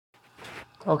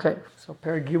Okay, so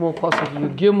Perek Gimel Pasuk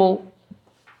Yud Gimel,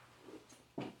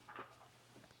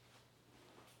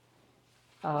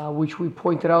 which we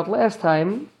pointed out last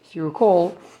time, if you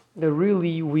recall, that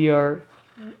really we're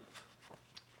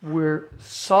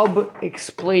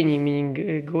sub-explaining,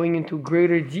 meaning going into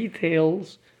greater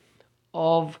details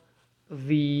of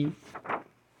the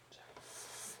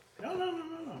No.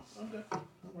 I'm good. No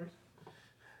worries.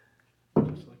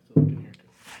 Just like to look in here too.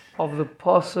 of the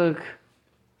pasuk.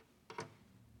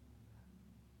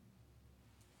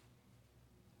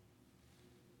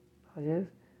 Yes.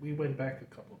 We went back a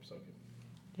couple of seconds.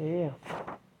 Yeah.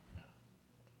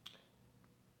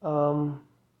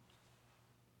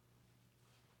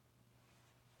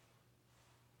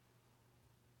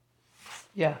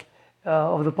 Yeah.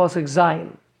 Of the pasuk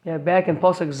Zayin. Yeah, back in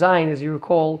pasuk Zayin, as you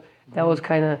recall, that was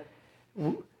kind of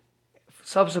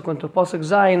subsequent to pasuk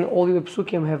Zayin. All the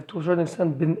psukim have, to a certain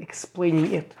extent, been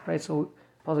explaining it, right? So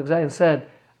pasuk Zayin said,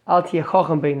 "Al tiyeh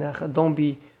chacham beinecha," don't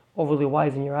be overly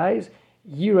wise in your eyes.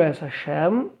 Yiras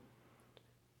Hashem,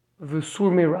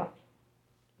 v'sur mira,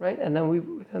 right? And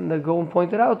then the Gaon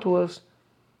pointed out to us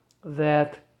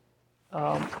that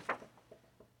psukim,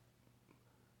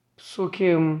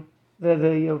 that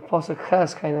the pasuk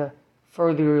Ches kind of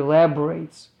further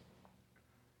elaborates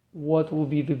what will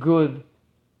be the good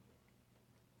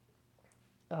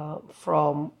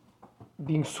from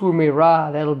being sur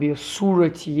meira. That'll be a surah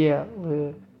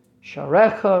tiyeh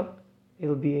sharecha.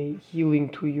 It'll be a healing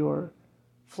to your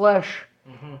flesh.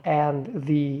 And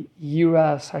the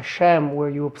yiras Hashem, where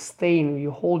you abstain,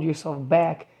 you hold yourself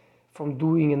back from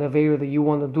doing an aveira that you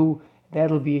want to do,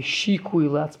 that'll be a shikui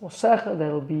latzmosecha.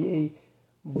 That'll be a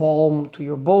balm to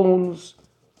your bones.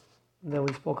 Then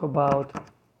we spoke about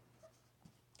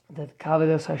that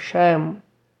kavedas Hashem,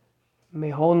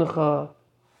 mehonecha,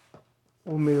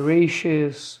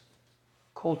 umirashis,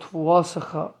 kol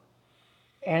tvuasecha,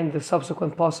 and the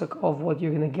subsequent pasuk of what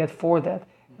you're going to get for that.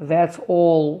 That's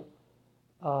all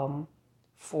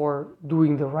for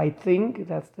doing the right thing.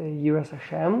 That's the Yiras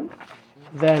Hashem.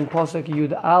 Then pasuk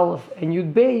Yud Aleph and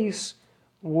Yud Beis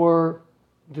were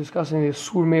discussing the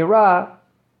Sur Meira,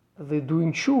 the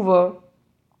doing tshuva,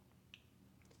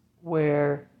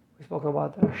 where we spoke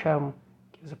about that Hashem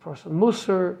gives a person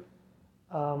musar,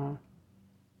 or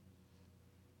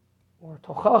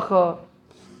tochacha,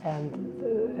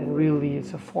 and really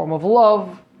it's a form of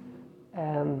love,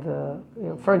 and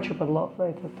friendship and love,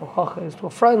 right? The tochacha is to a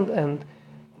friend,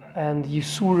 and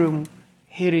yisurim,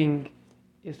 hitting,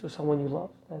 is to someone you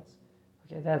love. That's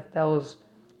okay. That was.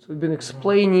 So we've been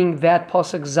explaining that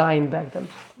pasuk Zayin back then.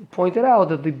 We pointed out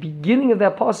that the beginning of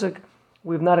that pasuk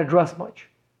we've not addressed much,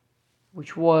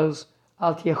 which was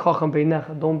Al tiyeh chacham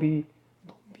beinecha. Don't be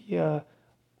a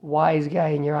wise guy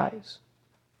in your eyes.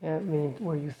 Yeah, meaning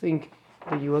where you think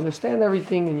that you understand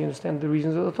everything and you understand the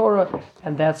reasons of the Torah,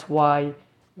 and that's why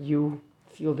you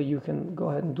feel that you can go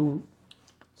ahead and do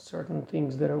certain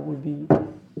things that would be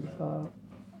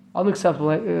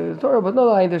unacceptable in the Torah. But no,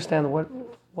 I understand what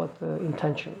the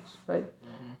intention is, right?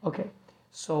 Okay,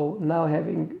 so now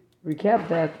having recapped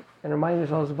that and reminded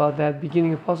ourselves about that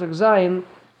beginning of pasuk Zayin,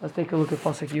 let's take a look at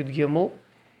pasuk Yud Gimel.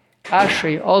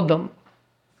 Ashrei Adam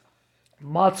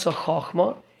Matzah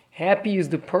Chachma. Happy is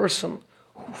the person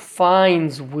who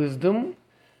finds wisdom,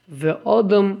 the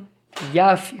Adam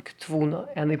Yafik Tvuna,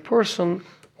 and a person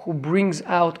who brings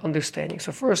out understanding.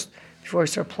 So first, before I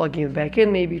start plugging it back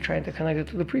in, maybe trying to connect it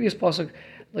to the previous pasuk,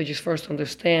 let's just first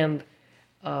understand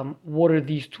what are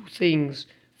these two things: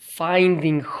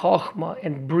 finding Chachma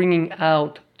and bringing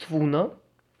out Tvuna.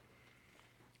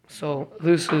 So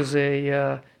this is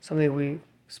a something we've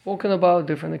spoken about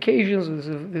different occasions.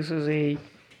 This is a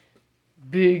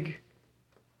big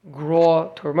graw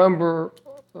to remember.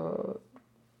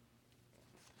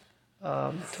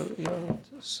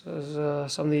 This is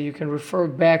something you can refer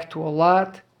back to a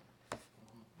lot,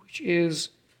 which is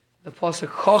the pasuk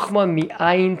Chachma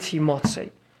mi'ayin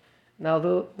timotzei. Now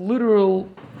the literal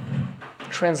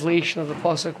translation of the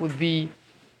pasuk would be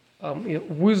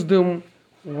wisdom.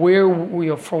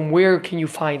 From where can you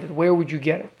find it? Where would you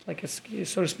get it? Like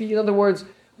so to speak. In other words,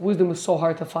 wisdom is so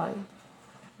hard to find.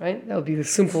 Right? That would be the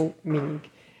simple meaning.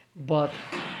 But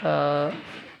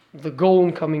the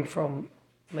Gaon, coming from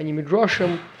many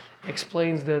midrashim,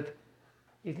 explains that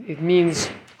it means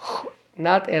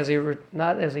not as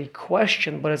a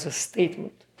question, but as a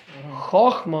statement.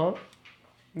 Chochma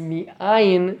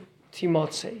mi'ayin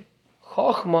timotzei.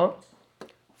 Chochma,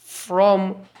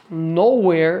 from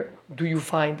nowhere do you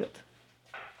find it.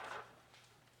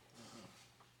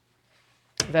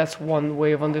 That's one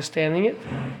way of understanding it.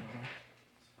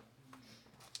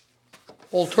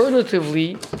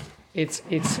 Alternatively, it's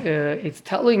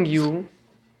telling you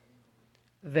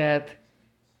that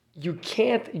you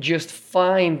can't just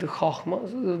find the Chokhmah.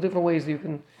 So there are different ways that you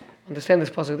can understand this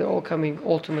pasuk. They're all coming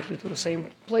ultimately to the same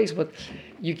place, but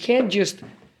you can't just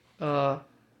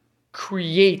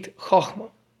create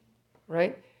Chokhmah,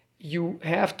 right? You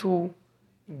have to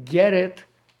get it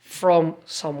from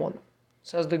someone.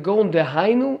 Says the Gaon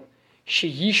Dehainu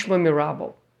Sheyishma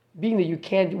Mirabo. Being that you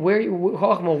can't,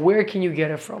 Chokhmah, where can you get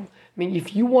it from? I mean,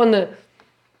 if you want to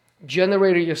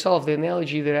generate it yourself, the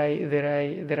analogy that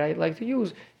I like to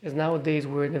use is nowadays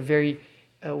we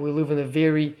live in a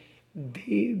very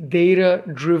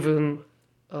data-driven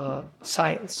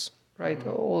science, right?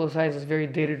 All the science is very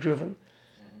data-driven.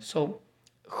 So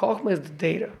Chokhmah is the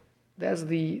data. That's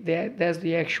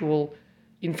the actual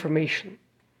information.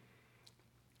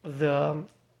 Of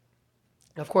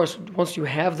course, once you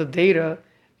have the data,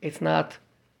 it's not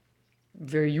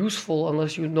very useful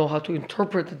unless you know how to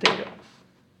interpret the data,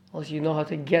 unless you know how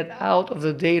to get out of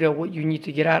the data what you need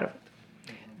to get out of it.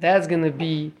 That's going to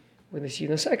be, we're going to see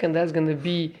in a second, that's going to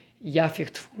be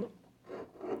Yafik Tfuna.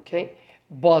 Okay?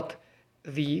 But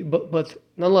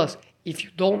nonetheless, if you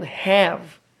don't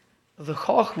have the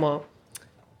Chokhmah,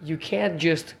 you can't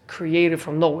just create it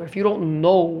from nowhere. If you don't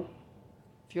know,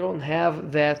 if you don't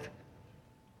have that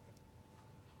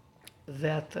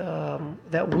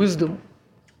wisdom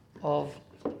of,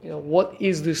 what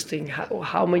is this thing?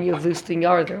 How many of this thing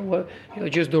are there? What,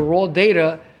 just the raw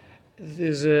data.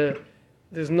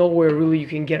 There's nowhere really you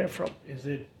can get it from. Is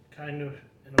it kind of,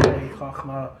 in a way,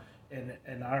 Chokhmah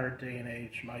in our day and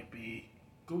age might be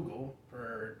Google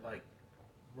for like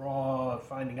raw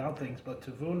finding out things, but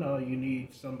Tavuna, you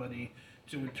need somebody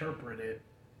to interpret it,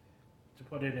 to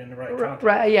put it in the right context.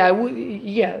 Right, yeah,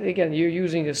 again, you're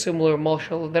using a similar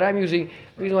mashal that I'm using.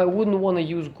 The reason why I wouldn't want to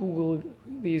use Google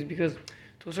is because,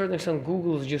 to a certain extent,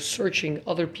 Google is just searching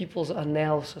other people's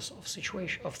analysis of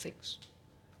things,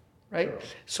 right? Sure.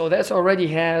 So that's already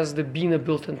has the Bina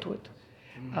built into it.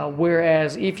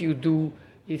 Whereas if you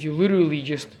literally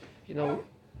just,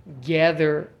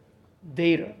 gather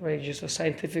data, right, just a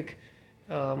scientific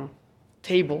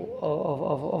table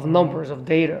of numbers, of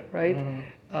data, right?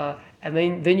 And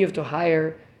then you have to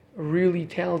hire really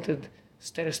talented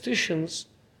statisticians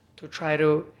to try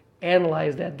to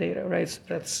analyze that data, right?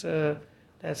 So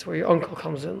that's where your uncle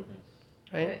comes in,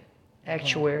 right?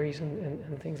 Actuaries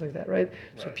and things like that, right?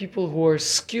 So people who are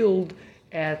skilled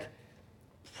at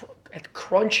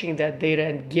crunching that data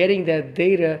and getting that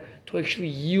data to actually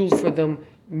yield for them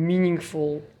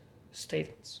meaningful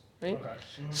statements, right?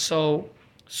 Okay.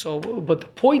 But the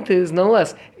point is,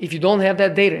 nonetheless, if you don't have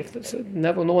that data, if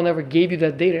no one ever gave you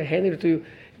that data, handed it to you,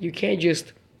 you can't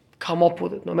just come up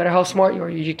with it. No matter how smart you are,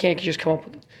 you can't just come up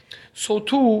with it. So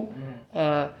too,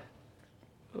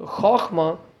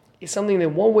 Chokhmah is something that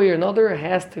one way or another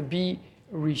has to be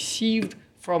received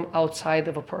from outside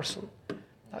of a person.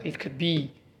 It could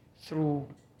be through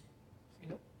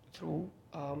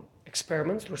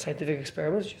experiments, through scientific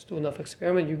experiments. Just do enough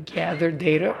experiment, you gather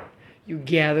data. You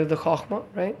gather the Chokhmah,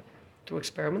 right, through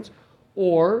experiments,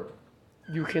 or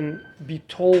you can be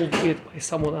told it by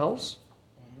someone else,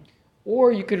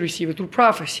 or you could receive it through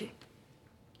prophecy.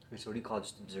 So what do you call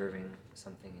just observing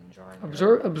something and drawing?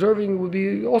 Observing would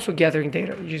be also gathering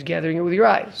data. You're just gathering it with your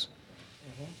eyes.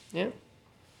 Yeah.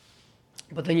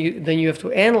 But then you have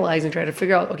to analyze and try to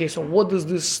figure out, okay, so what does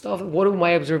this stuff, what do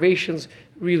my observations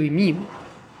really mean?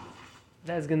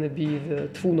 That's going to be the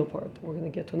Tfuna part we're going to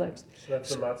get to next. So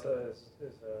that's what Matzah is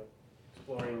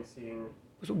exploring, seeing.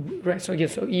 So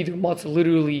either Matzah,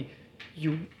 literally,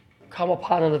 you come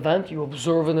upon an event, you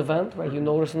observe an event, right? You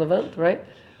notice an event, right?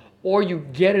 Or you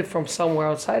get it from somewhere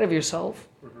outside of yourself,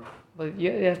 but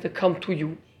it has to come to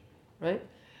you, right?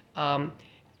 And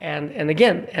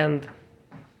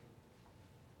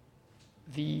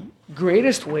the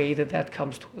greatest way that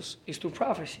comes to us is through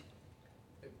prophecy,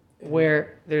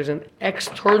 where there's an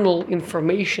external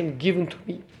information given to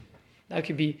me. That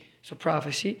could be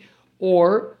prophecy,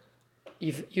 or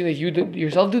if you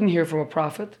yourself didn't hear from a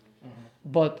prophet,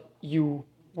 but you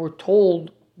were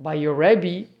told by your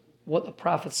Rebbe what a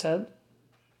prophet said,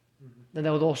 then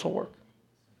that would also work.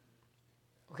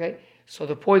 Okay? So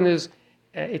the point is,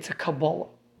 it's a Kabbalah.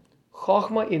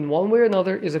 Chokhmah, in one way or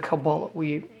another, is a Kabbalah.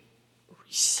 We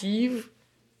receive,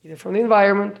 either from the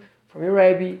environment, from your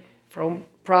Rebbe, from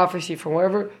prophecy, from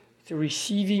wherever, to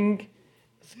receiving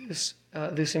this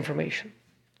information.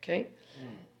 Okay?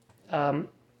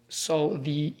 So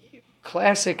the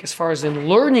classic, as far as in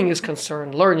learning is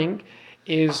concerned, learning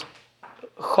is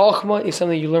Chokhmah is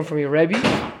something you learn from your Rebbe.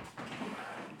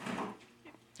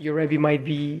 Your Rebbe might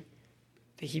be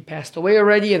that he passed away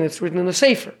already and it's written in a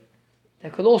Sefer.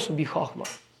 That could also be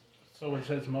Chokhmah. So it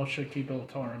says Moshe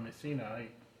Kibel Torah Messina.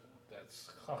 That's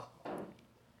Chachma.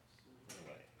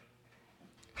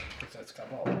 Because that's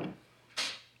Kabbalah.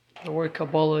 The word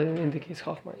Kabbalah indicates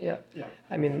Chachma. Yeah. Yeah.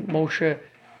 I mean,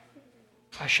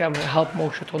 Hashem helped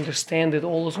Moshe to understand it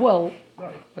all as well.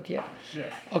 Right. But yeah.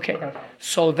 Yeah. Okay.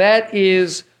 So that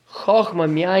is Chachma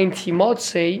mi'ayin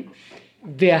timotzei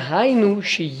dehainu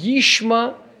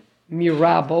sheyishma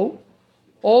mirabo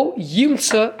o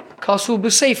yimtza kasu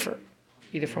b'sefer,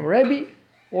 either from Rebbe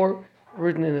or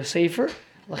written in a sefer.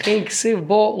 Lachein ksiv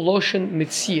bo loshen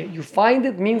mitzia. You find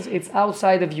it means it's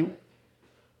outside of you,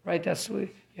 right? That's you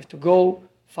have to go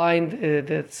find.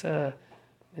 That's in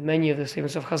many of the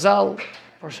statements of Chazal.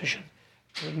 Person should,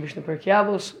 Mishnah Perkei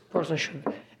Avos, person should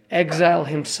exile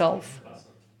himself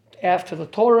after the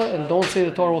Torah and don't say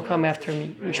the Torah will come after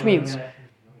me, which means,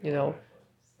 the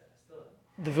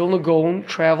Vilna Gaon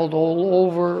traveled all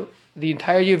over the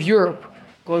entirety of Europe,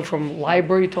 going from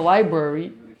library to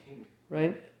library,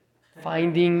 right?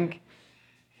 Finding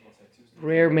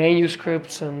rare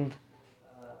manuscripts and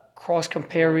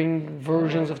cross-comparing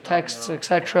versions of texts,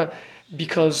 etc.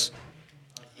 Because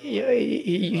you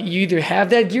either have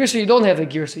that gears or you don't have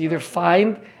that gears. So you either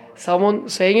find someone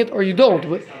saying it or you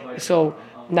don't. So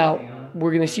now we're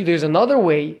going to see there's another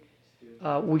way,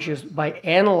 which is by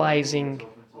analyzing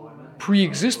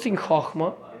pre-existing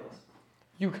Chokhmah,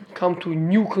 you can come to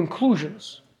new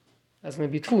conclusions. That's going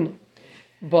to be Tfuna.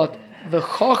 But the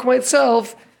Chokhmah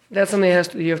itself, that's something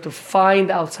you have to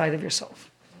find outside of yourself.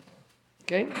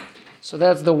 Okay? So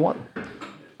that's the one.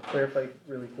 Clarify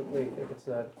really quickly, if it's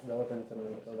not relevant and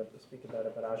we don't have to speak about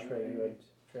it, but Ashrei, you had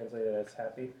translated as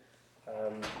happy.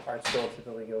 Art Scroll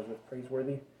typically goes with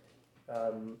praiseworthy.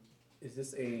 Is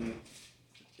this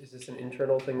an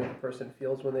internal thing that the person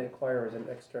feels when they acquire, or is it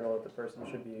external that the person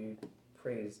should be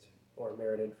praised or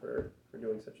merited for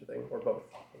doing such a thing, or both,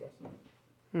 I guess?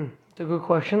 It's a good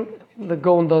question. The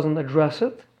Gaon doesn't address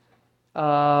it.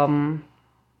 I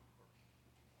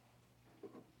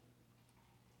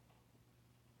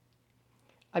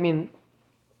mean,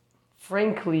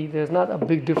 frankly, there's not a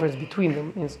big difference between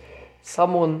them. It's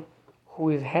someone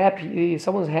who is happy.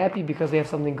 Someone's happy because they have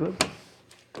something good.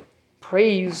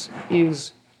 Praise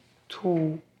is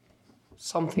to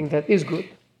something that is good.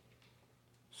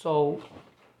 So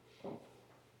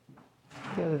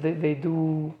they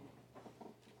do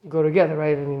go together,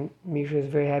 right? I mean, Misha is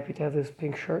very happy to have this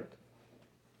pink shirt.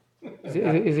 Is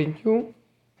it new?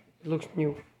 It looks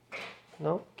new.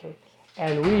 No? Okay.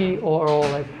 And we are all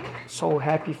like so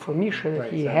happy for Misha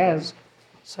that he has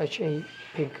such a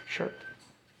pink shirt.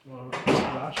 Well,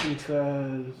 Rashi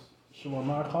says,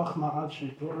 "Shalomar chachma ad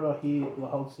shigura hi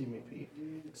lahotzi mipi."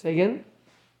 Say again?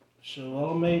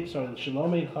 Shalomei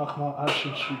chachma ad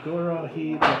shigura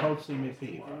hi lahotzi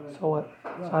mipi. So what?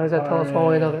 So how does that tell us one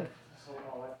way or another?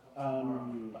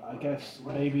 I guess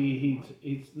maybe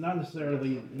he's not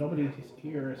necessarily, nobody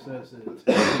here says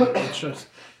it's just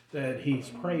that he's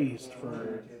praised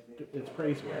for, it's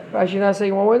praiseworthy. Rashi not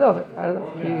saying one way or another. I don't know.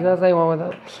 He's not saying one way or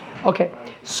another. Okay,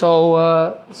 so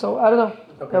I don't know.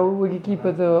 Okay. We can keep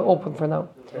it open for now.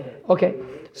 Okay,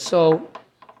 so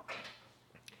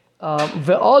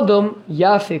Ve'adam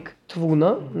Yafik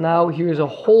Tvuna. Now here's a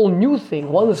whole new thing.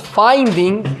 One is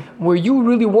finding where you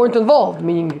really weren't involved,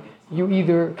 meaning you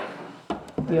either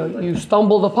you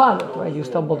stumbled upon it, right? You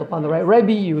stumbled upon the right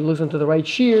Rebbe, you listened to the right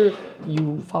shir,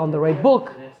 you found the right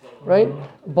book, right?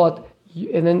 But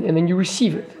and then you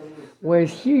receive it.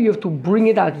 Whereas here you have to bring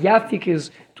it out. Yafik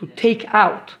is to take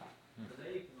out.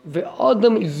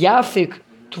 Ve'adam Yafik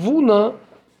Tvuna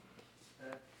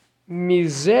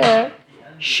Mizeh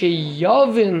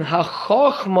Sheyavin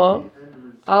HaChochma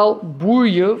Al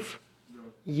Buryev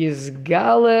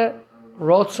Yizgale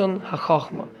Rotzon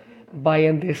HaChochma. By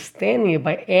understanding it,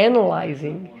 by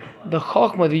analyzing the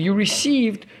Chochma that you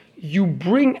received, you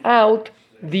bring out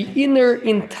the inner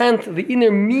intent, the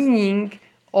inner meaning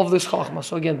of this Chochma.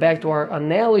 So again, back to our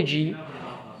analogy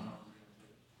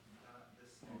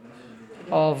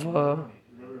of,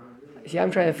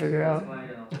 I'm trying to figure out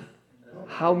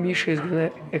how Misha is going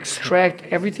to extract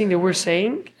everything that we're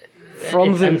saying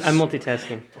from this. I'm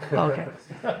multitasking. Okay.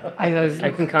 I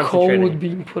can concentrate. Code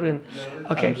being put in.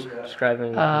 Okay.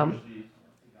 Describing.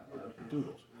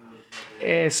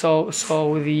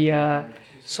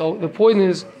 So the point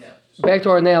is, back to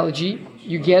our analogy,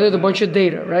 you gathered a bunch of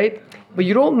data, right? But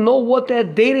you don't know what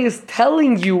that data is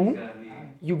telling you.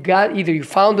 You got either you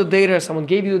found the data or someone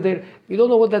gave you the data. You don't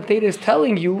know what that data is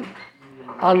telling you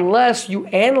unless you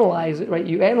analyze it, right?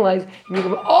 You analyze and you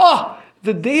go, oh,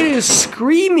 the data is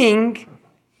screaming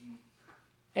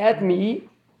at me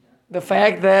the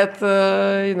fact that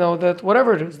that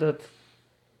whatever it is, that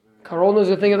Corona is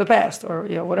a thing of the past, or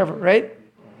whatever, right?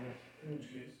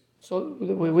 So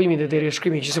what do you mean the data is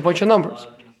screaming? It's just a bunch of numbers.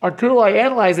 Until I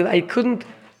analyzed it, I couldn't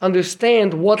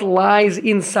understand what lies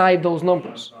inside those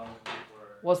numbers.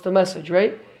 What's the message,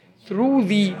 right? Through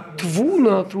the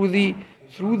tvuna,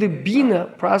 through the bina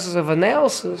process of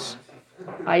analysis,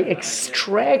 I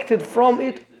extracted from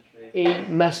it a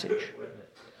message.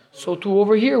 So to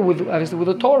over here, obviously with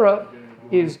the Torah,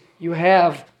 is you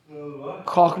have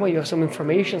chokmah, you have some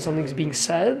information, something's being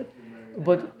said,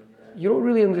 but you don't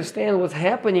really understand what's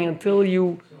happening until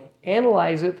you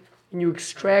analyze it and you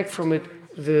extract from it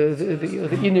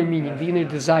the inner meaning, the inner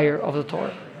desire of the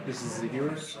Torah. This is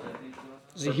Zehirus?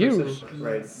 Zehirus?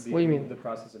 Right. What do you mean? The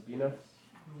process of Bina,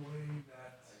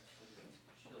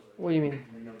 What do you mean?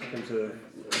 in terms of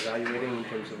evaluating, in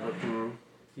terms of looking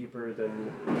deeper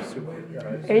than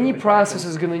Any process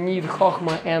is going to need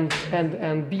chokmah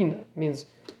and bina. Means,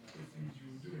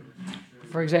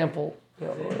 for example, the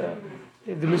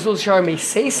Mesilas Yesharim may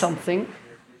say something,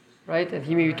 right? And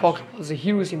he may talk about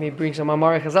Zehirus, he may bring some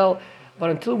Amar Chazal, but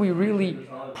until we really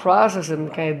process it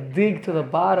and kind of dig to the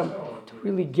bottom to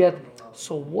really get,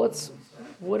 so what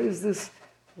is this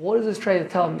trying to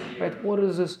tell me, right?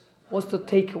 What's the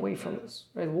takeaway from this,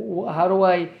 right? How do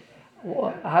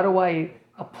I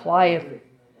apply it?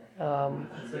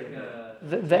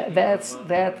 That's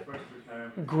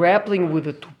grappling with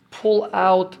it to pull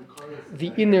out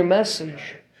the inner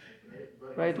message,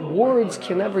 right? Words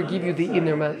can never give you the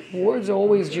inner message. Words are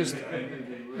always just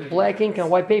black ink and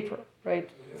white paper, right?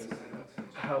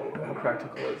 How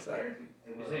practical is that?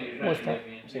 What's that?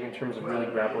 I'm saying in terms of really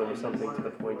grappling with something to the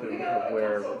point of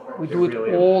where We do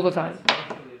it all the time.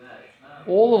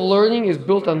 All of learning is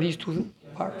built on these two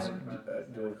parts.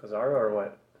 Doing Chazara or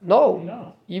what?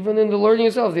 No, even in the learning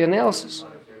itself, the analysis.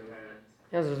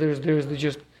 Yes, there's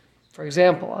just, for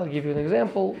example, I'll give you an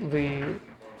example.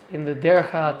 In the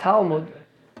Derech HaTalmud,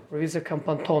 Rav Yitzchak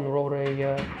Kampanton wrote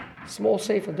a small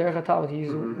sefer, Derech HaTalmud.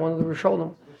 He's one of the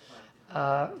Rishonim,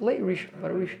 late Rishon,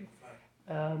 but Rishon,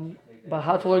 about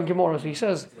how to learn Gemara. So he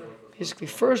says, basically,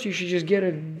 first you should just get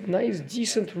a nice,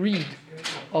 decent read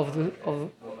of the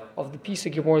piece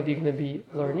of Gemara that you're going to be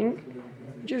learning.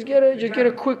 Just get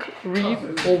a quick read,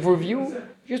 overview,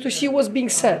 just to see what's being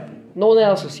said. No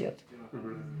analysis yet.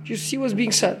 Just see what's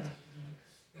being said.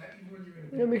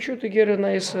 Make sure to get a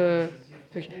nice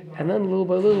picture. And then little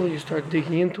by little you start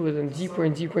digging into it and deeper,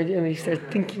 and you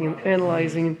start thinking and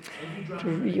analyzing,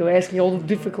 asking all the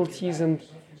difficulties and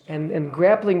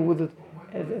grappling with it.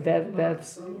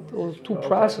 That's those two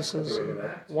processes.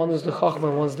 One is the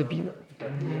Chachma, one is the Bina.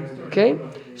 Okay?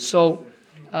 So,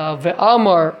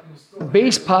 Ve'amar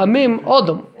Beis Pa'amim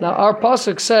Adam. Now our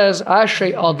pasuk says,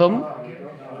 Ashrei Adam,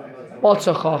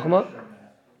 Otza Chachma.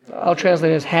 I'll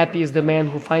translate it as happy is the man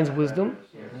who finds wisdom.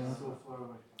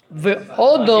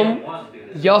 Ve'odam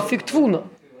Yafik Tvuna.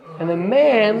 And a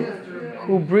man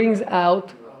who brings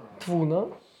out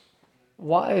Tvuna.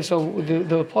 Why? So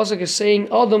the pasuk is saying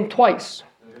Adam twice.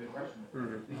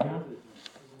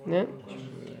 Yeah?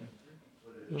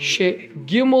 She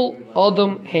Gimel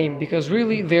Adam Haim, because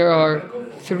really there are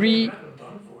three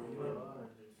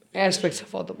aspects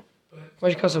of Adam.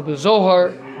 Because of the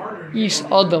Zohar, Is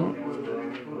Adam,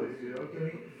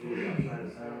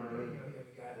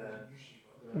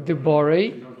 the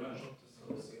Borei,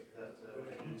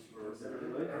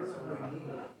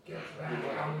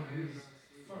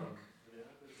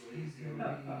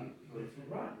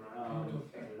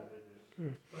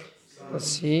 let's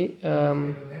see.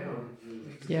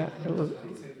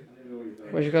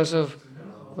 Because of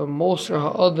the Moser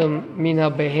Ha'adam Mina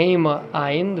Behema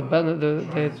Ayin, the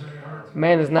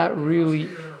man is not really,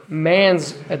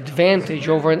 man's advantage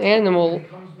over an animal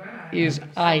is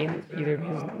Ayin. Either it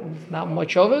means not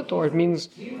much of it, or it means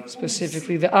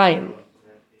specifically the Ayin.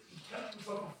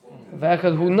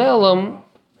 V'echad hu ne'elam,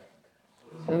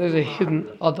 and there's a hidden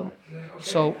Adam.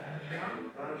 So,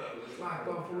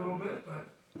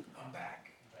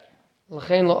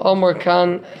 L'chein lo amar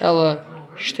kan ela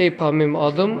shtei pamim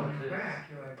Adam,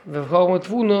 v'v'chachma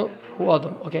tvuna hu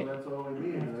Adam. Okay.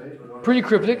 Pretty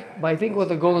cryptic, but I think what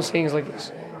the Golden saying is like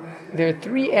this. There are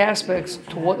three aspects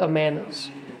to what a man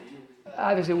is.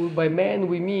 Obviously, by man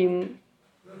we mean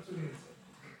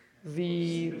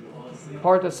the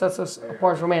part that sets us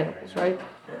apart from animals, right?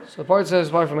 So the part that sets us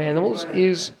apart from animals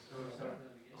is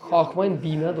Chachma and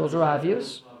Bina, those are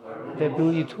obvious. The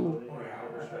ability to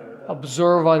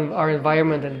observe on our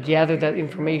environment and gather that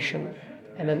information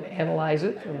and then analyze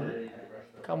it and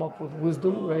come up with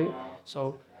wisdom, right?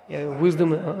 So,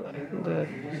 wisdom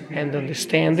and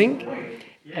understanding.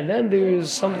 And then there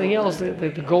is something else that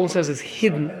the Golden says is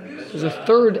hidden. There's a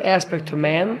third aspect to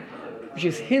man which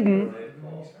is hidden.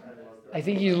 I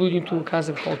think he's alluding to a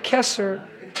concept called Kesser,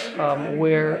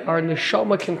 where our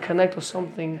neshama can connect with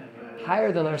something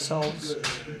higher than ourselves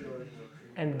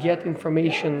and get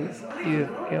information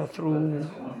through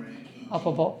up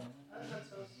above.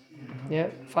 Yeah,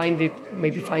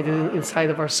 maybe find it inside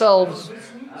of ourselves,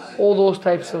 all those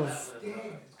types of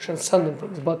transcendent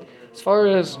things. But as far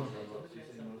as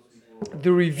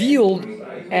the revealed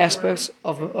aspects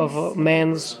of a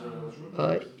man's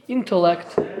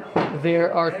intellect,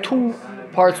 there are two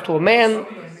parts to a man.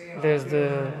 There's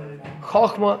the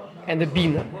Chokhmah and the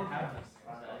Bina.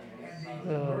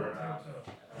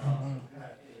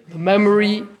 The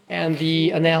memory and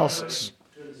the analysis.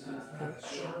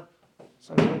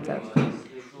 Something like that.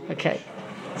 Okay.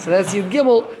 So that's Yud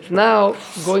Gimel. Now,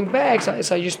 going back, so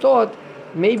I just thought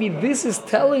maybe this is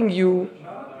telling you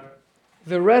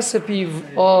the recipe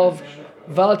of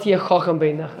Val Tiyeh Chacham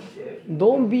Beinechem.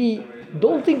 Don't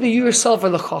think that you yourself are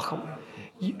the Chacham.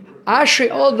 Ashrei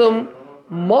Adam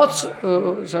what's the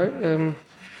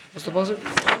pasuk?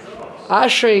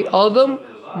 Ashrei Adam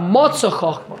Motza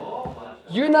Chachma.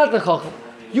 You're not the Chacham.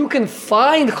 You can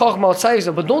find Chachma outside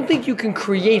yourself, but don't think you can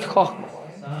create Chachma.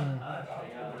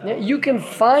 Yeah, you can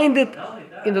find it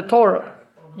in the Torah.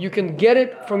 You can get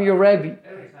it from your Rebbe.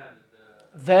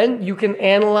 Then you can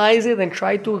analyze it and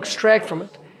try to extract from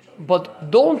it. But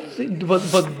don't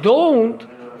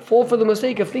fall for the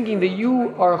mistake of thinking that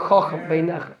you are a Chacham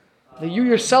Beinechem. That you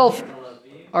yourself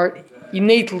are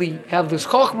innately have this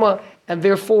Chachma, and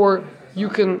therefore you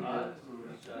can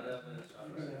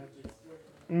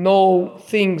know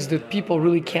things that people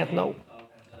really can't know.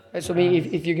 Right? So I mean,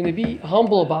 if you're going to be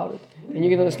humble about it, and you're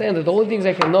going to understand that the only things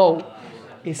I can know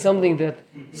is something that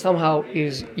somehow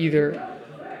is either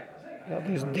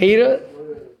there's data,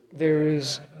 there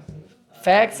is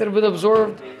facts that have been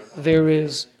observed, there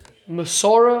is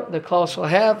Masorah that Klaus will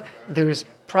have, there is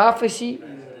prophecy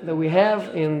that we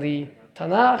have in the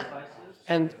Tanakh,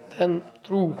 and then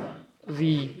through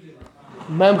the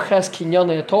Memches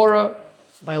Kinyanei Torah,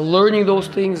 by learning those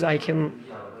things, I can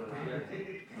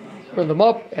learn them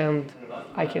up and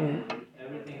I can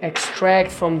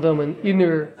extract from them an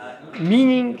inner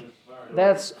meaning.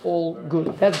 That's all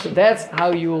good. That's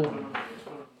how you'll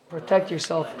protect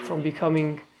yourself from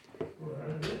becoming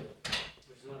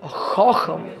a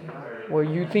Chacham, where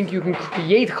you think you can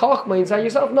create Chachma inside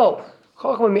yourself. No,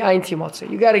 Chachma mi'ayin timatzeh.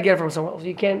 You got to get it from somewhere else.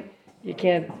 You can't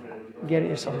get it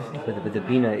yourself. But the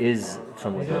Bina is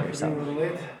from within yourself.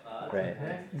 Right.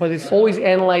 But it's always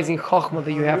analyzing Chachma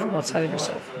that you have from outside of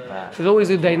yourself. There's always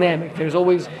a dynamic. There's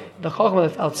always the Chachma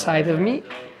that's outside of me,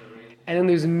 and then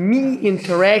there's me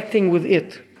interacting with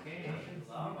it.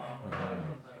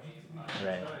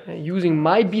 Right. And using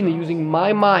my Bina, using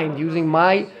my mind, using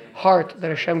my heart that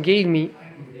Hashem gave me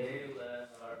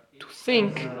to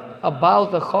think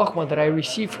about the Chachma that I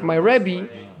received from my Rebbe,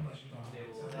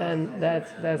 then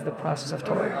that's the process of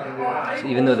Torah. So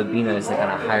even though the Bina is like on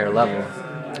a higher level,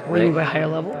 What do you mean by higher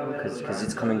level? because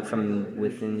it's coming from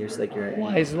within your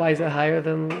Why is it higher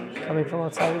than coming from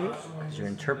outside of you? because you're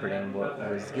interpreting what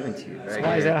was given to you. Right? So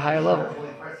why is that a higher level? I don't know.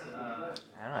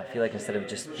 I feel like instead of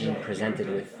just being presented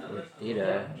with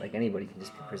data, like anybody can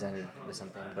just be presented with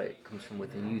something, but it comes from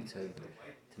within you to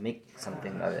make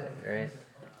something of it, right?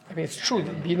 I mean, it's true.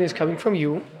 The Bina is coming from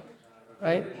you,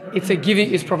 right?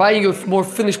 It's providing you a more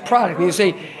finished product. And you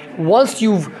say, once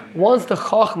the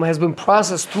Chachma has been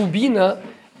processed through Bina,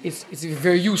 it's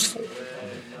very useful.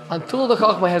 Until the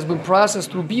Chachma has been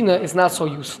processed through Bina, it's not so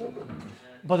useful.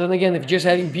 But then again, if you're just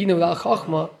having Bina without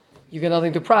Chachma, you get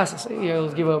nothing to process.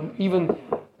 Let's give an even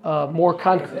more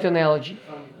concrete analogy,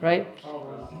 right?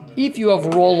 If you have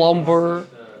raw lumber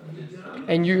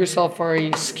and you yourself are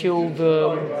a skilled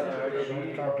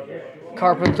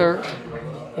carpenter,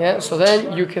 yeah, so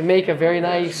then you can make a very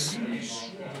nice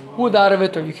wood out of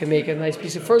it, or you can make a nice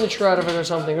piece of furniture out of it or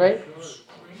something, right?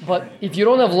 But if you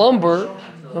don't have lumber,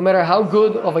 no matter how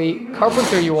good of a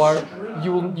carpenter you are,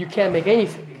 you can't make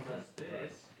anything,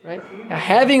 right? Now,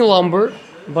 having lumber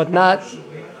but not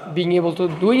being able to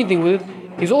do anything with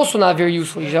it is also not very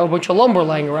useful. You have a bunch of lumber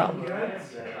lying around,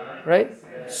 right?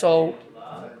 So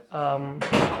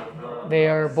they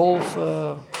are both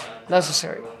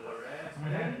necessary.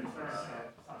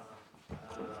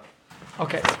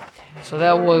 Okay, so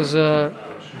that was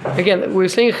again. We're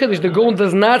saying Chiddush. The Gaon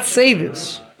does not say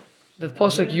this. That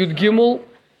pasuk Yud Gimel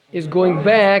is going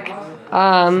back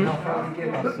on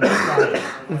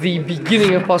the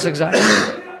beginning of pasuk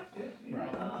Zayin.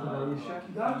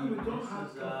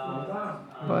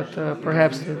 But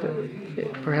perhaps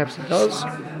it does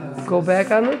go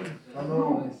back on it.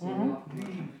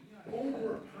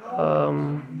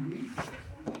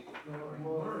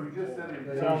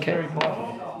 Okay. very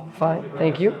positive. Fine,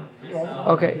 thank you.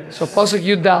 Okay, so Pasuk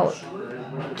Yud Dalet.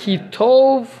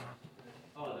 Kitov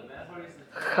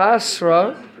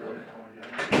Chasra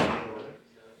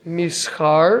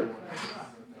Mischar.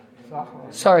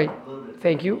 Sorry,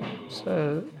 thank you.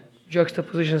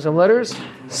 Juxtaposition of some letters.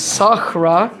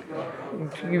 Sachra,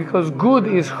 because good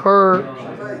is her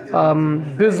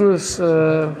business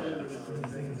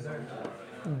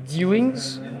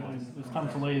dealings. This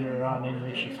comes later on in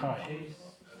Rishis High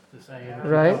to say it.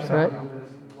 Right.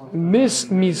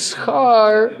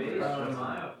 Mischar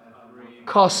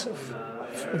Kosef.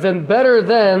 Then better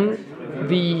than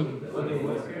the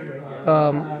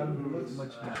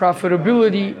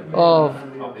profitability of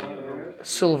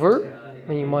silver,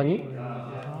 meaning money.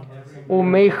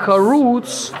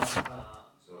 Umecharutz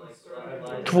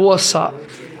Tvosa.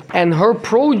 And her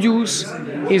produce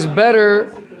is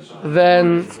better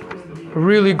than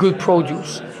really good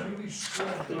produce.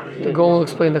 The goal will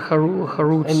explain the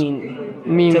charutz. I mean,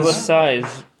 means Tevasa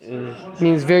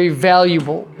means very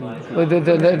valuable.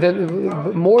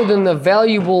 More than a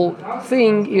valuable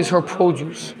thing is her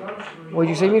produce. What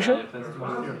did you say, Misha?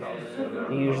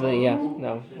 usually, yeah,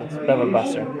 no, it's Beva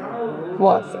Basar.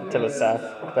 What?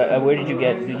 Tevasaf. But where did you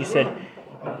get? You said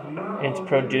it's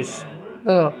produce.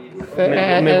 No.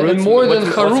 And more than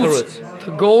charutz.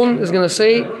 The Gaon is going to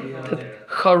say that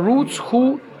charutz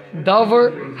hu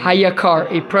davar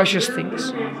hayakar, a precious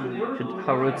things.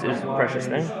 Harutz is a precious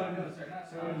thing.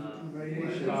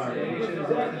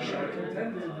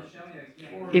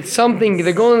 It's something,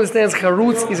 the Gaon understands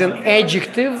charutz is an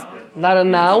adjective, not a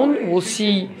noun. We'll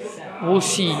see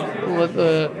what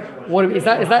it's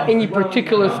not any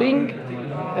particular thing.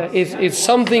 It's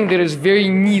something that is very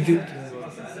needed.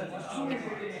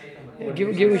 Give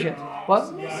me a chance. What?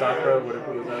 Sakra, what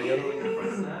was that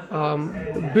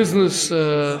again? Business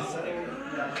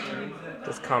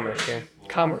That's commerce here.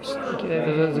 commerce. Okay,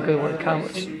 that's a good word,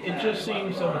 commerce. It just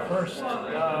seems on the first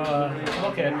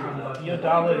look at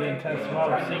Yodalit and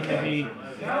Tesvav seem to be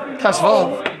Tasvav.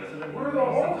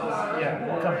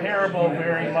 comparable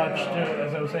very much to,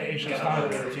 as I was saying, Asian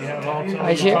standards. You have also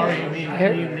I hear-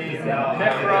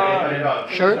 Nechra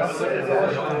and Sure.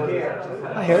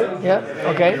 I hear it,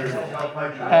 yeah, okay.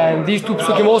 And these two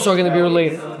psukim also are going to be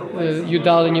related,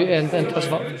 Yudal and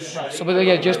Tasvav. So, but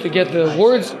again, just to get the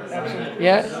words,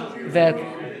 yeah, that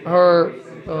her,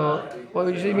 what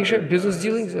would you say, Misha? Business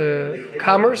dealings,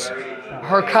 commerce.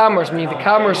 Her commerce, meaning the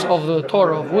commerce of the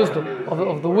Torah, of wisdom,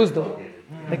 of the wisdom.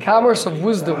 The commerce of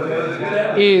wisdom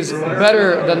is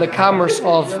better than the commerce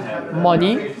of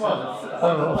money,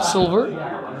 of silver,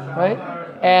 right?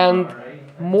 And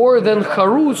more than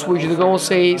charutz, which they're going to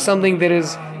say something that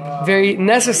is very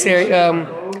necessary,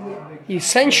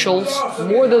 essentials,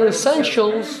 more than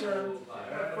essentials,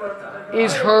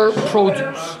 is her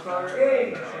produce.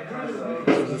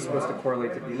 Is this supposed to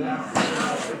correlate to Bina?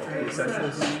 The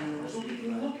essentials?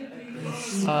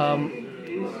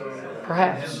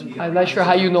 Perhaps. I'm not sure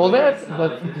how you know that,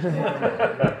 but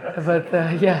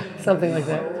yeah, something like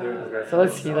that. So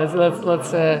let's see.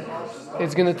 Let's.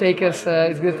 It's gonna take us.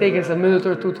 It's gonna take us a minute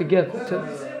or two to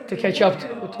catch up to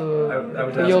I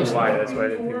was to asking Yosef. why, that's why I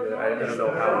didn't think that. I don't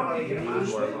know how it was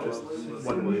more just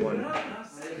one.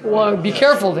 Well, be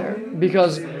careful there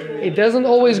because it doesn't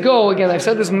always go. Again, I've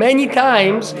said this many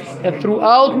times, and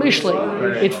throughout Mishlei,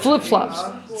 it flip flops.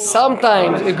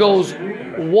 Sometimes it goes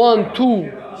 1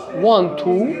 2 1 2,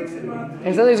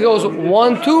 and sometimes it goes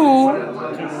 1 2.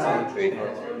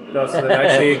 No, so then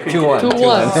actually it could 2-1.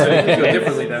 2-1. So it could go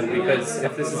differently then, because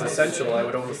if this is essential, I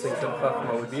would almost think that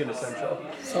Chachma would be an essential.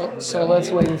 So let's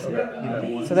wait and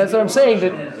see. So that's what I'm saying.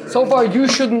 That so far you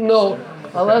shouldn't know,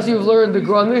 unless you've learned the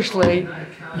Gran Mishlei.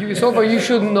 So far you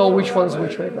shouldn't know which one's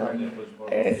which right now.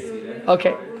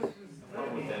 Okay.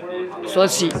 So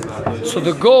let's see. So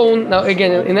the Gaon, now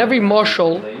again, in every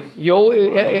mashal,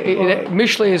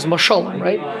 Mishlei is mashal,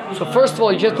 right? So first of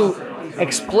all, you have to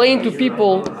explain to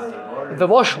people the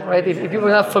mashal, right? If people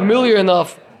are not familiar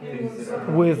enough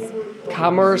with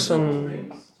commerce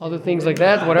and other things like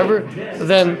that, whatever,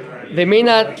 then they may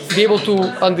not be able to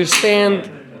understand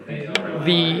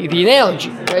the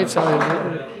analogy, right?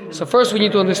 So first we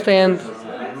need to understand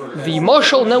the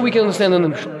mashal, now we can understand the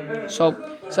nimshal. So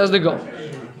says the Gaon.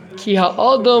 Ki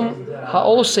ha'adam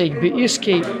ha'osek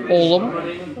be'iskei olam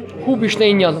hu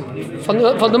b'shnei inyanim.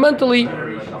 Fundamentally,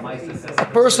 a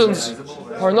person's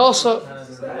parnasa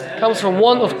comes from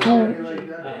one of two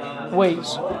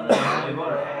ways.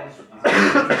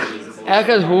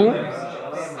 Echad hu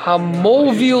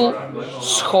hamovil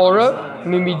schora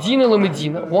mimedina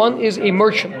lemedina. One is a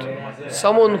merchant,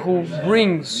 someone who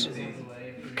brings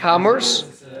commerce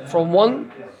from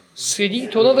one city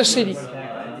to another city.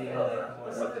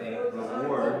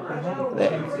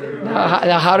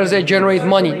 Now, how does that generate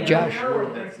money, Josh?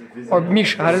 Or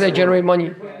Misha, how does that generate money?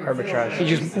 Arbitrage. You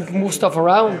just move stuff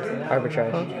around,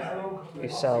 Arbitrage. You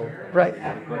sell. right?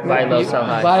 Buy low, sell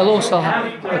high. Buy low, sell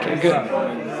high. Okay, good.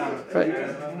 Right.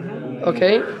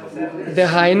 Okay.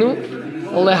 Dehainu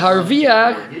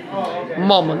leharviach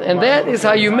mammon, and that is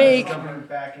how you make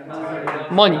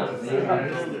money.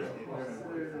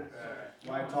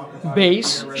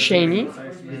 Base sheni,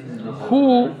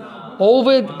 who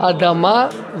oved adama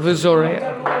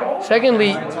v'zorea.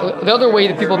 Secondly, the other way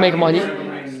that people make money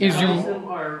is you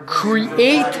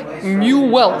create new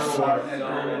wealth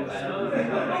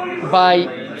by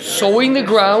sowing the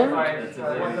ground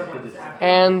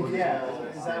and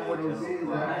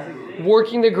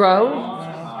working the ground,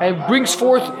 and brings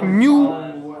forth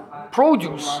new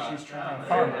produce.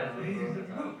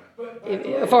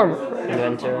 A farmer.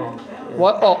 Inventor.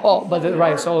 What?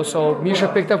 Right. So Misha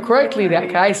picked up correctly. That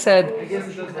guy said,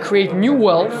 create new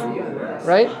wealth,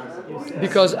 right?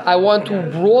 Because I want to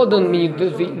broaden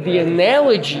the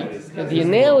analogy. The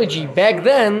analogy back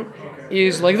then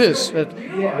is like this: that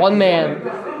one man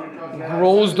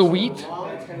grows the wheat,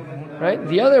 right?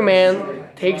 The other man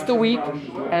takes the wheat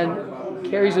and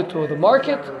carries it to the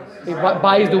market. He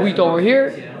buys the wheat over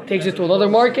here, takes it to another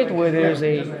market where there's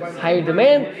a higher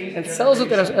demand, and sells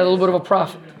it at a little bit of a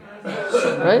profit,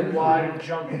 right?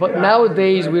 But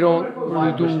nowadays we don't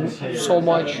really do so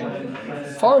much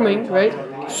farming, right?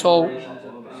 So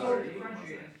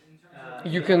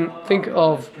you can think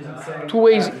of two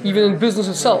ways, even in business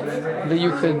itself, that you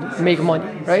could make money,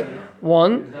 right?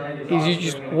 One is you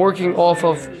just working off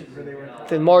of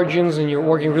the margins, and you're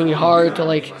working really hard to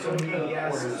like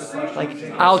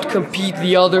outcompete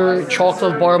the other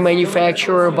chocolate bar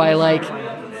manufacturer by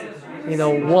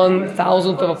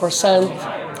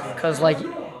 1,000th%, because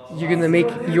you're gonna make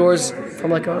yours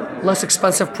from like a less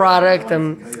expensive product,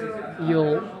 and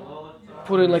you'll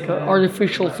put in like an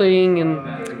artificial thing, and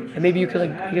maybe you could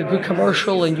get a good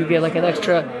commercial, and you get like an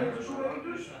extra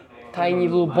tiny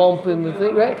little bump in the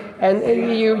thing, right? And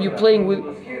you're playing with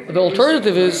the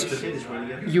alternative is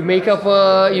you make up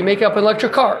an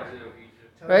electric car,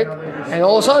 right? And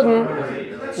all of a sudden,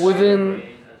 within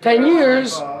 10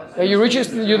 years, you're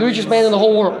the richest man in the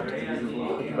whole world.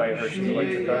 Buy a Hershey's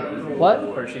electric car. What?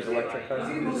 Hershey's electric car. No,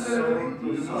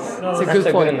 It's a good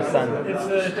point. it's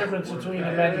the difference between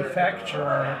a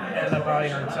manufacturer and a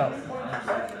buyer and seller.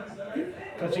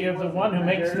 Because you have the one who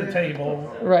makes the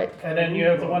table, Right. and then you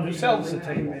have the one who sells the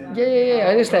table. Yeah,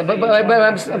 I understand. But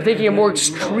I'm taking a more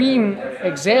extreme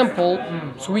example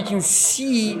so we can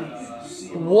see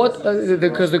what,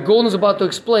 because the Golden is about to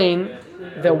explain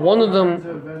that one of them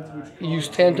you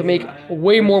stand to make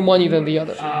way more money than the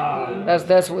other.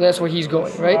 That's where he's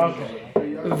going, right?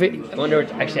 Okay. I wonder.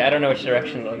 Actually, I don't know which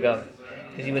direction they'll go,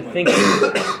 because you would think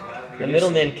the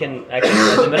middleman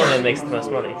the middleman makes the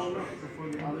most money.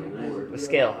 The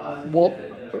scale. Well,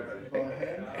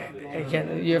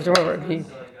 again, you have to remember,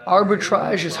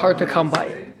 arbitrage is hard to come by.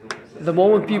 The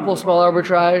moment people smell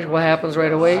arbitrage, what happens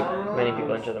right away? Many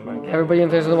people enter the market. Everybody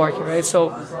enters the market, right? So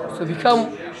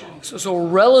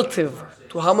relative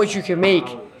to how much you can make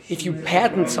if you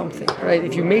patent something, right?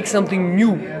 If you make something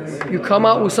new, you come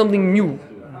out with something new,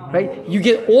 right? You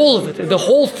get all of it. The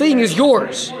whole thing is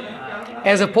yours,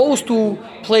 as opposed to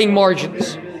playing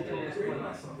margins.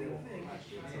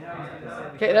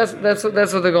 Okay, that's what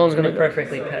the goal is going In to a go.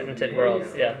 perfectly patented world,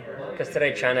 yeah. Because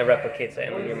today China replicates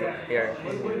it, and you're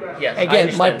yes. I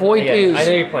Again, my understand. point Yeah, is I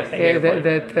know your point. I know your point.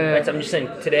 that So I'm just saying,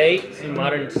 today in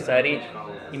modern society,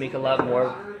 you make a lot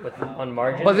more on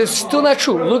margin. but it's still not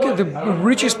true. Look at the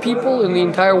richest people in the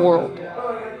entire world.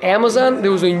 Amazon,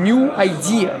 there was a new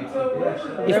idea.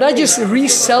 It's not just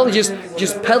resell,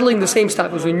 just peddling the same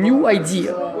stuff. It was a new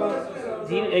idea.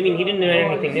 He didn't do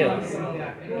anything new.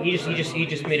 He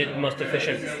just made it the most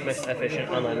efficient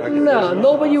online market. No,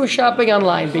 nobody was shopping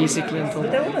online basically until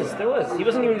But there was. He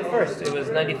wasn't even the first. It was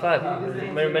 95.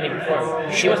 Many before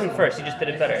him. He wasn't first. He just did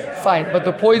it better. fine. But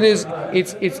the point is,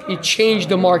 it changed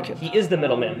the market. He is the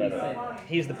middleman, by the way.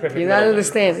 He's the perfect. You're not middleman.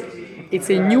 understanding. It's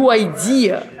a new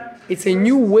idea. It's a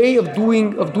new way of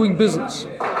doing business.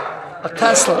 A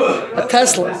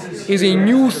Tesla is a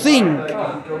new thing.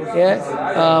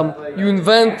 Yeah, you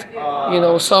invent,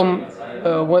 some.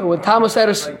 When Thomas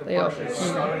Edison,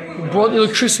 he brought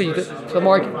electricity to the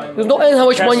market. There's no end how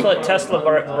much money. Tesla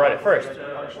brought it first.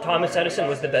 Thomas Edison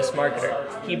was the best marketer.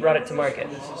 He brought it to market.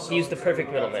 He was the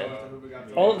perfect middleman.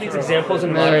 All of these examples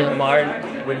in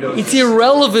modern Windows. It's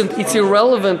irrelevant.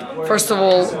 First of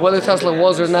all, whether Tesla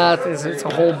was or not, it's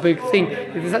a whole big thing.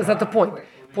 That's not the point.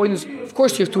 The point is, of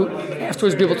course, you have to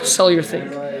afterwards be able to sell your thing.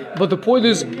 But the point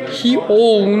is, he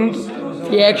owned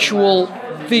the actual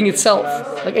thing itself.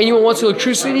 Like anyone wants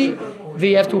electricity,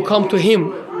 they have to come to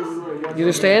him. You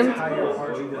understand?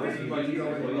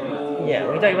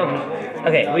 Yeah, we talk about.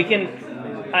 Okay, we can.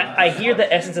 I hear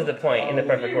the essence of the point in the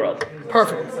perfect world.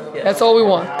 Perfect. That's all we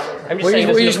want. I'm just saying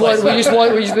this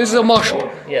This is a mashal.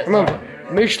 Yes. Remember,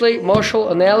 Mishlei,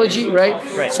 mashal, analogy, right?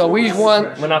 Right. So we just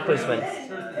want. Monopolies win.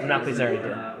 Monopolies are already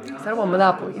done. It's not about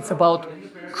monopoly. It's about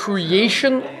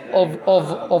creation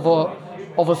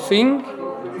of a thing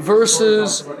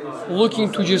versus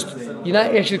looking to just. You're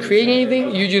not actually creating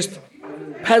anything. You're just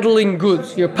peddling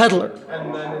goods. You're a peddler.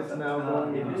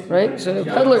 Right? So a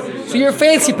peddler. So you're a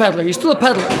fancy peddler. You're still a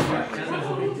peddler.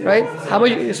 Right? How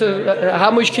much? So how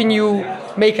much can you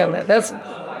make on that? That's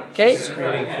okay.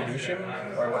 Creating fiducian,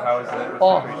 or how is it?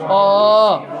 Oh.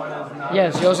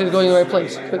 Yes, Yosef is going in the right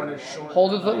place. Good.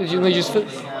 Hold it. You just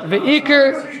the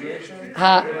ikar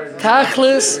ha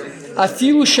tachlis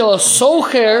afilu shel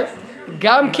socher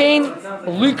gamkein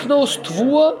liknos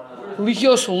tvua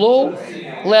lichios lo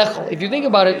lechol. If you think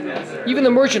about it, even the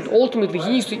merchant ultimately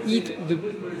he needs to eat the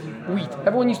wheat.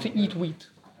 Everyone needs to eat wheat,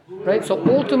 right? So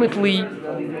ultimately,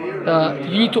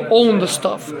 you need to own the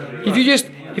stuff.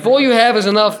 If all you have is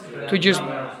enough to just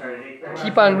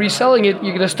keep on reselling it,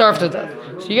 you're gonna starve to death.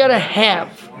 So you gotta have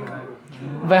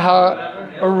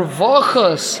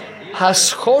v'harvachas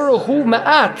haschorohu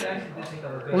ma'at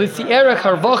l'tierach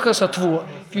harvachas atvua.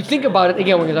 If you think about it,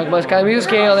 again, we're gonna talk about economy of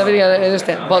scale and everything. I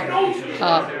understand, but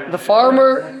the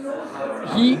farmer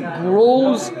he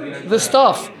grows the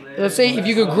stuff. Let's say if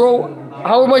you could grow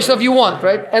however much stuff you want,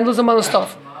 right? Endless amount of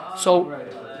stuff. So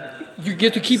you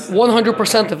get to keep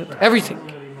 100% of it, everything.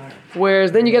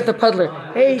 Whereas then you get the peddler.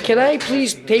 Hey, can I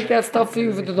please take that stuff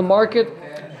to the market?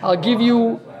 I'll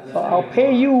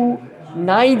pay you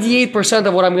 98%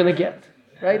 of what I'm gonna get,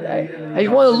 right? I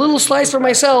want a little slice for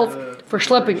myself for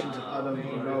schlepping it,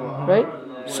 right?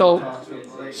 So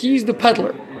he's the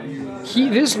peddler.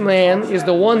 This man is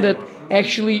the one that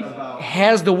actually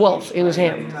has the wealth in his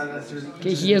hand.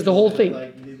 Okay, he has the whole thing.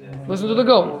 Listen to the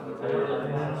go.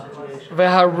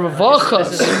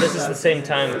 This is the same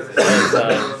time as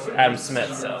Adam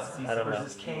Smith, so I don't know.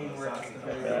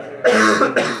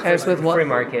 Adam Smith what? Free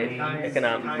market,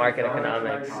 market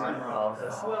economics, all of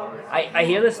this. I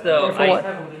hear this though.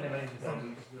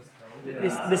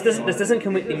 This doesn't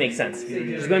completely make sense.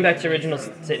 Just going back to your original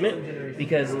statement,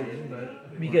 because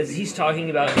he's talking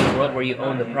about in a world where you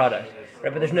own the product,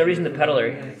 right? But there's no reason the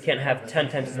peddler can't have 10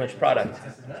 times as much product.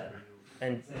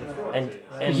 And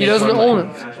he doesn't own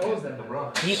it.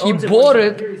 He bought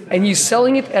it and he's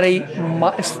selling it at a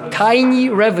tiny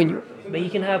revenue. But he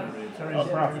can have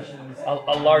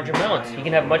a large amount. He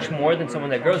can have much more than someone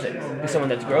that grows it. Because someone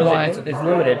that grows it is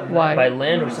limited by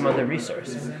land or some other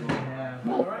resource.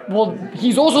 Well,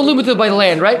 he's also limited by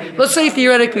land, right? Let's say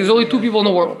theoretically there's only two people in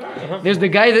the world. There's the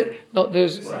guy that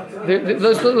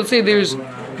let's say there's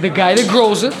the guy that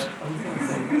grows it,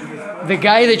 the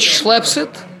guy that schleps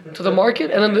it to the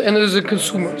market, and then there's the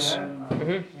consumers.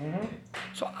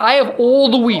 So I have all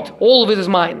the wheat, all of it is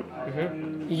mine.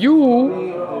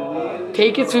 You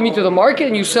take it to me to the market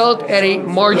and you sell it at a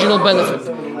marginal benefit.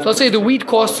 So let's say the wheat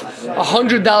costs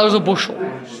 $100 a bushel.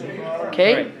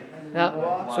 Okay? Right.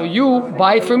 Now, so you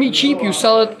buy it from me cheap, you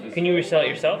sell it. Can you resell it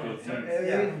yourself?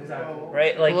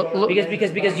 Right? Like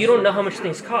because you don't know how much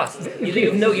things cost. You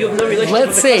have no relationship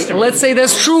with the customer. Let's say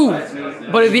that's true.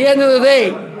 But at the end of the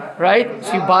day, right?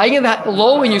 So you're buying it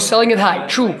low and you're selling it high.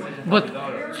 True. But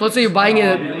so let's say you're buying it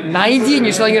at 90 and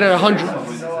you're selling it at 100.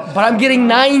 But I'm getting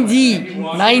 90.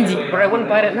 But I wouldn't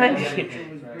buy it at 90.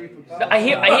 I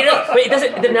hear that,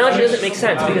 but the analogy doesn't make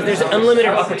sense because there's unlimited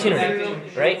opportunity,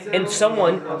 right? And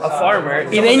a farmer,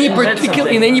 in any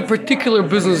particular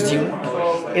business deal,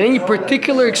 in any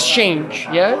particular exchange,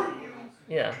 yeah,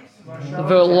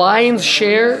 the lion's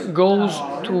share goes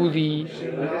to the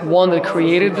one that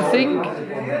created the thing,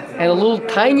 and a little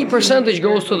tiny percentage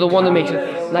goes to the one that makes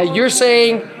it. Now you're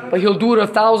saying, but he'll do it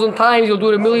 1,000 times, he'll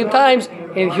do it 1,000,000 times,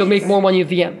 and he'll make more money at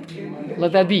the end.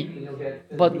 Let that be.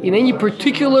 But in any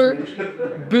particular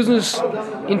business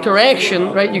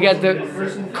interaction, right, you got the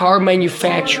car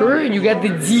manufacturer and you got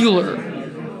the dealer,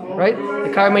 right?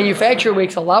 The car manufacturer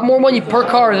makes a lot more money per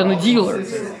car than the dealer.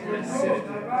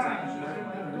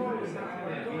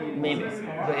 Maybe,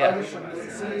 but yeah,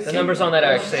 the numbers on that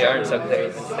actually aren't so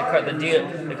clear.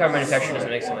 The car manufacturer doesn't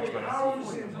make so much money.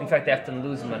 In fact, they have to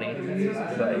lose money.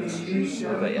 But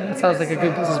yeah. That sounds like a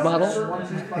good business model.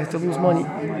 They have to lose money.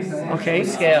 Okay.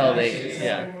 Scale,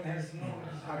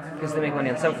 because they make money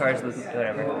on some cars,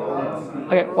 whatever.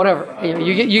 Okay, whatever.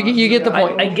 You get the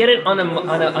point. I get it on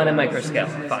a micro scale.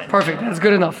 Fine. Perfect. That's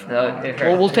good enough. No, it hurts.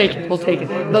 Well, we'll take it.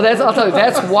 No, I'll tell you.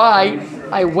 That's why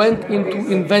I went into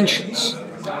inventions.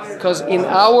 Because in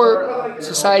our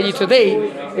society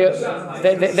today,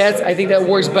 that's I think that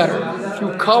works better. If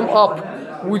you come up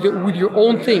with your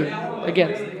own thing,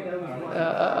 again,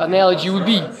 analogy would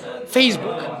be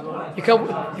Facebook.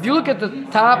 If you look at the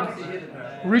top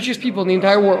richest people in the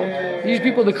entire world, these are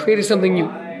people that created something new.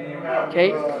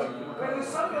 Okay,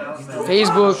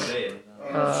 Facebook,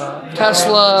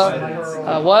 Tesla,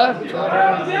 what?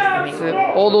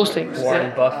 All those things.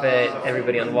 Warren Buffett,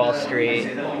 everybody on Wall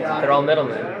Street, they're all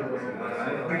middlemen.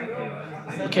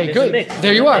 Okay, It's good. mixed.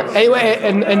 There you are. Anyway,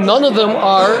 and none of them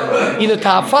are in the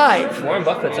top 5. Warren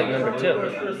Buffett's like number 2.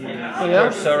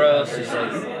 Yeah. Soros is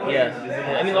like, yeah.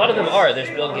 I mean, a lot of them are. There's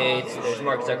Bill Gates, there's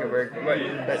Mark Zuckerberg.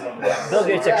 Right. But Bill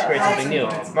Gates created something new.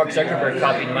 Mark Zuckerberg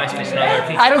copied MySpace and other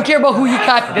features. I don't care about who he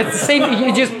copied. That's the same.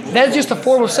 That's just a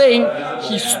form of saying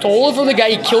he stole it from the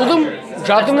guy. He killed him,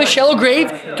 dropped him in a shallow grave,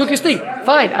 took his thing.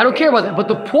 Fine, I don't care about that. But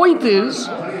the point is,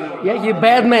 yeah, you're a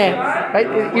bad man, right?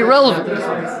 Irrelevant.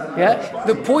 Yeah.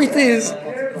 The point is,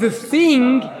 the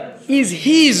thing is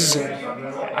his.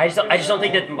 I just don't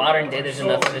think that modern day there's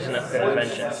enough good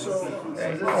inventions.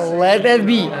 Let that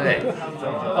be.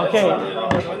 Okay.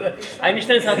 I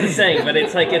understand it's not the same, but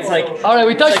it's like. All right,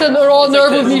 we touched the raw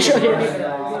nerve of Misha. Okay.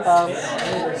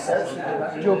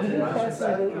 Joe, could you pass me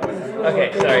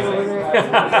Okay, sorry.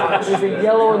 There's a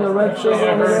yellow and a red thing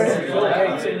over there.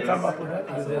 Gates didn't come up with that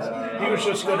because he was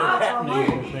just going to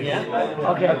patent you.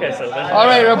 Yeah. Okay. Okay. So. All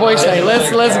right, Rabbi Shai,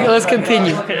 let's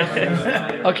continue.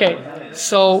 Okay.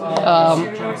 So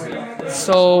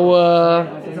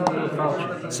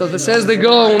this says the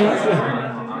Gaon.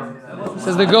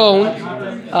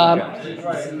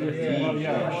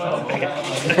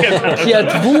 כי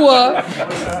התבוע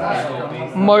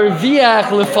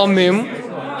מרוויח לפעמים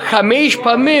 5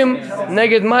 פעמים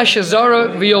נגד מה שזרה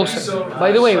ויוסף.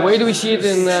 By the way, where do we see it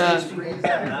in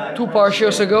 2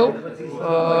 parshas ago?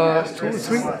 2,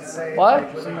 3? What?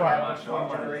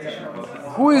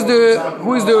 Who is the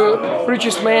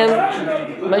richest man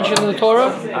mentioned in the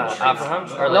Torah? Abraham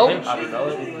or No. Laban?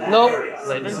 No.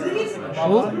 Laban?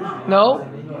 Who? No.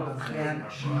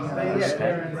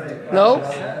 No.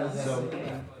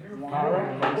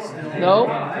 No.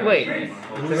 Wait,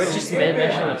 the richest man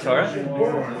mentioned in the Torah?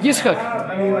 Yitzchak.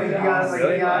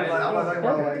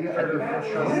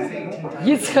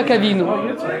 Yitzchak Avinu. Oh,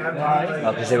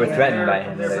 because they were threatened by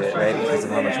him, right? Because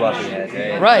of how much wealth he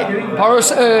had, right? Right. Paro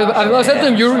said to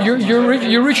him,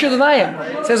 you're richer than I am.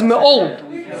 It says me'od.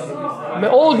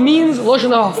 Me'od means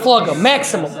loshen haflaga,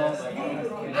 maximum.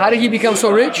 How did he become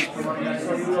so rich?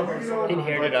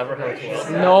 Inherited Abraham's wealth.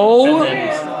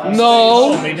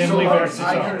 No. They didn't leave Eretz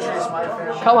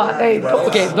Come on. Hey,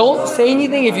 okay, don't say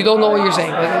anything if you don't know what you're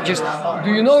saying. Just, do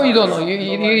you know or you don't know?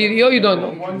 You don't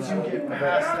know.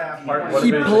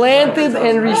 He planted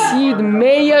and received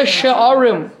Meya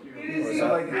Sha'arim.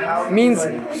 Means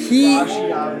he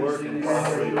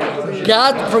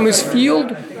got from his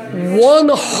field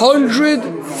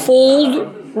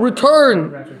 100-fold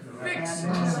return.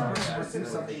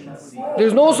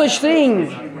 There's no such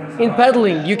thing in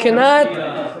peddling. You cannot,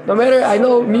 no matter, I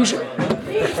know Misha,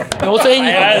 don't say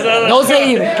anything. Don't say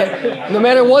anything. Okay? No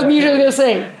matter what Misha is going to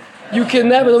say, you can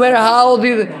never, no matter how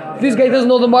this guy doesn't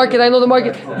know the market, I know the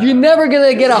market, you're never going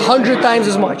to get 100 times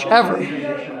as much, ever.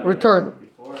 Return.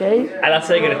 Okay? I'm not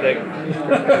saying anything.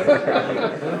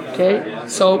 Okay?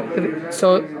 So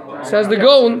says the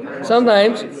Gaon,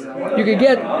 sometimes you can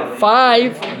get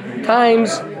 5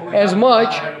 times as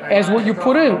much as what you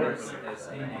put in.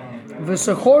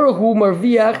 V'sachorahu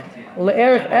marviach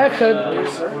le'erech echad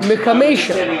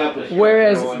mechamesha.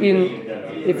 Whereas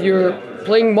if you're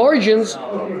playing margins,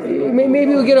 maybe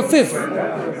you'll get a 5th.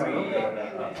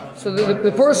 So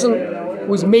the person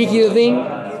who's making the thing,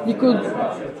 he could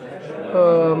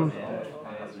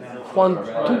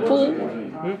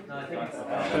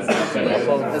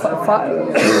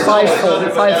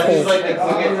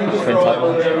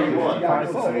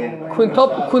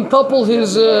quintuple, quintuple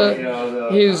his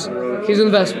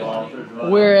investment,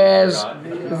 whereas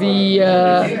the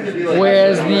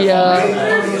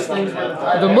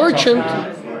merchant,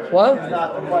 what?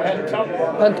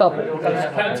 Pentuple.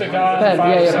 Pen,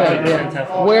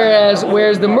 yeah. Whereas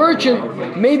the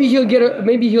merchant, maybe he'll get a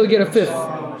 5th.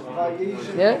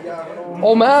 Yeah.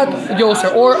 Omat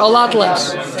Yoser, or a lot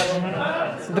less,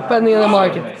 depending on the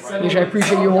market. Yish, I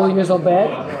appreciate you holding yourself back.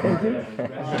 Thank you.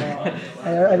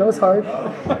 I know it's hard.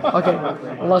 Okay.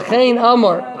 Lachain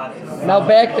Amar. Now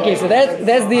back. Okay, so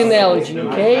that's the analogy.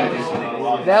 Okay,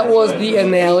 that was the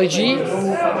analogy.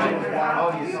 Ooh.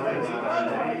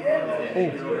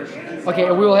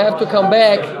 Okay, we will have to come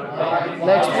back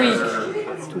next week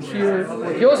to hear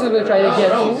what Yosef is going to try to get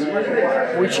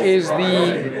to, which is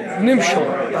the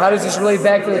Nimshal. How does this relate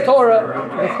back to the Torah,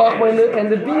 the Chochmah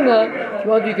and the Bina? If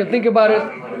you want, you can think about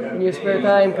it in your spare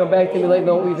time. Come back to me, let me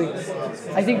know what you think.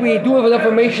 I think we do have enough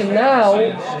information now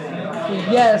to,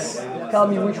 yes, tell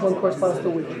me which one corresponds to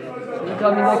which. So you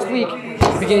tell me next week,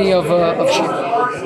 beginning of Shir.